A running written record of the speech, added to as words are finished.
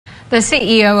The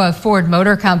CEO of Ford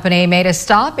Motor Company made a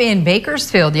stop in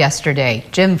Bakersfield yesterday.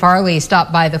 Jim Farley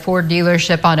stopped by the Ford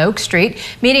dealership on Oak Street,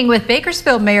 meeting with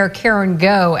Bakersfield Mayor Karen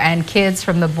Go and kids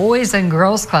from the Boys and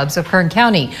Girls Clubs of Kern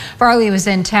County. Farley was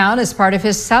in town as part of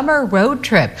his summer road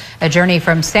trip, a journey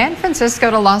from San Francisco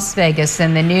to Las Vegas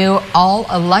in the new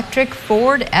all-electric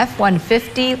Ford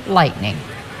F-150 Lightning.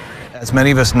 As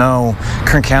many of us know,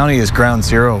 Kern County is ground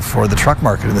zero for the truck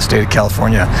market in the state of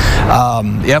California.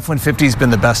 The F-150 has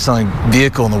been the best-selling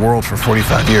vehicle in the world for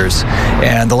 45 years,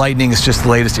 and the Lightning is just the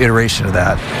latest iteration of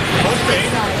that.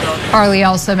 Farley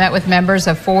also met with members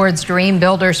of Ford's Dream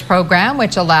Builders program,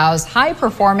 which allows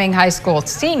high-performing high school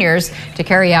seniors to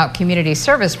carry out community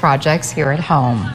service projects here at home.